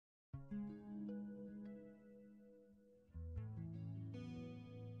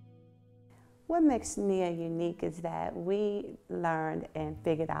What makes Nehe unique is that we learned and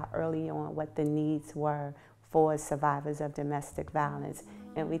figured out early on what the needs were for survivors of domestic violence.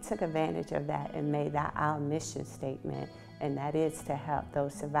 And we took advantage of that and made that our mission statement, and that is to help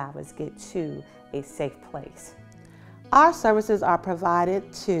those survivors get to a safe place. Our services are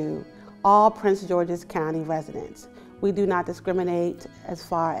provided to all Prince George's County residents. We do not discriminate as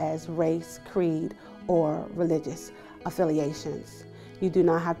far as race, creed, or religious affiliations. You do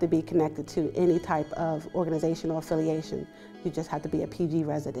not have to be connected to any type of organizational affiliation. You just have to be a PG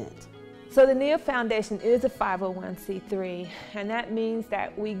resident. So the Nehe Foundation is a 501c3, and that means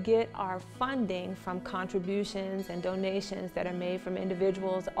that we get our funding from contributions and donations that are made from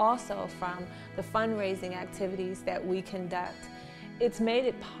individuals, also from the fundraising activities that we conduct. It's made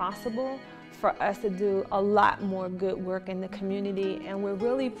it possible for us to do a lot more good work in the community, and we're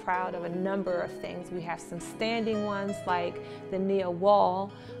really proud of a number of things. We have some standing ones like the Nehe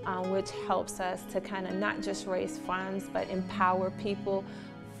Wall, which helps us to kind of not just raise funds but empower people.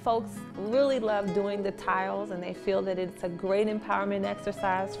 Folks really love doing the tiles, and they feel that it's a great empowerment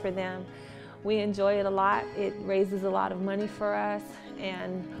exercise for them. We enjoy it a lot. It raises a lot of money for us,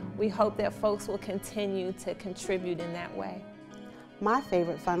 and we hope that folks will continue to contribute in that way. My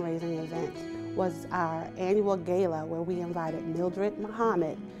favorite fundraising event was our annual gala where we invited Mildred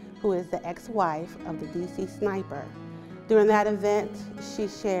Muhammad, who is the ex-wife of the DC sniper. During that event, she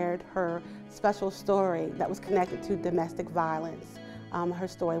shared her special story that was connected to domestic violence. Her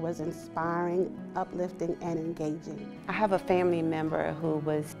story was inspiring, uplifting, and engaging. I have a family member who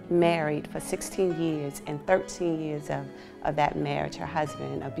was married for 16 years, and 13 years of that marriage, her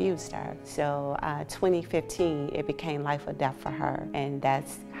husband abused her. So 2015, it became life or death for her, and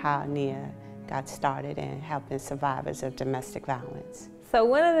that's how Nehe got started in helping survivors of domestic violence. So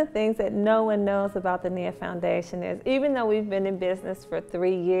one of the things that no one knows about the Nehe Foundation is, even though we've been in business for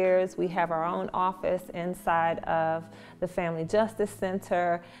 3 years, we have our own office inside of the Family Justice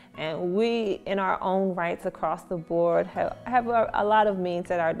Center, and we, in our own rights across the board, have a lot of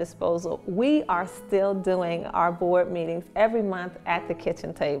means at our disposal. We are still doing our board meetings every month at the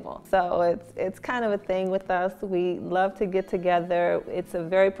kitchen table. So it's kind of a thing with us. We love to get together. It's a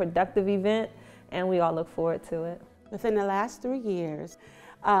very productive event, and we all look forward to it. Within the last 3 years,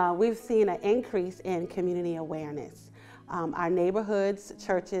 we've seen an increase in community awareness. Our neighborhoods,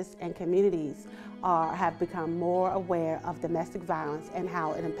 churches, and communities have become more aware of domestic violence and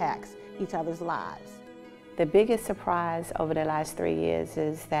how it impacts each other's lives. The biggest surprise over the last 3 years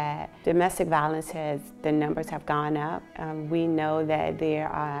is that domestic violence the numbers have gone up. We know that there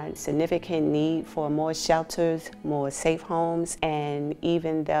are significant need for more shelters, more safe homes, and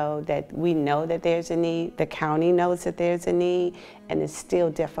even though that we know that there's a need, the county knows that there's a need, and it's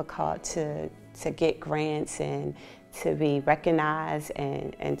still difficult to get grants and to be recognized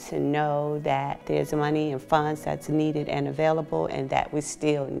and to know that there's money and funds that's needed and available, and that we're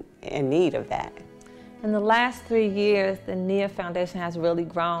still in need of that. In the last 3 years, the Nehe Foundation has really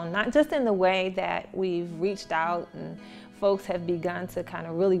grown, not just in the way that we've reached out and folks have begun to kind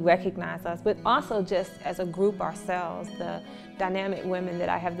of really recognize us, but also just as a group ourselves, the dynamic women that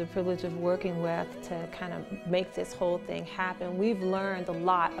I have the privilege of working with to kind of make this whole thing happen. We've learned a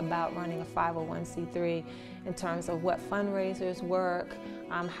lot about running a 501c3 in terms of what fundraisers work,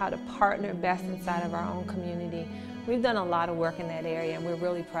 how to partner best inside of our own community. We've done a lot of work in that area, and we're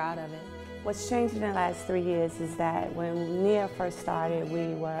really proud of it. What's changed in the last 3 years is that when Nehe first started,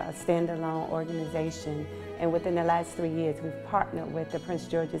 we were a standalone organization, and within the last 3 years, we've partnered with the Prince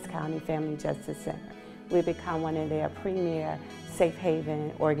George's County Family Justice Center. We've become one of their premier safe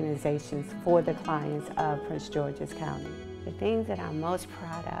haven organizations for the clients of Prince George's County. The things that I'm most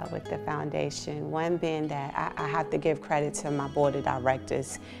proud of with the foundation, one being that I have to give credit to my board of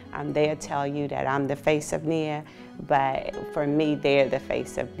directors. They'll tell you that I'm the face of Nehe, but for me, they're the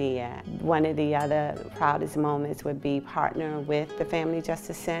face of Nehe. One of the other proudest moments would be partnering with the Family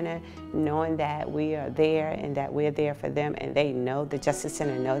Justice Center, knowing that we are there and that we're there for them, and they know, the Justice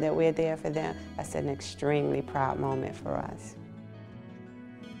Center know that we're there for them. That's an extremely proud moment for us.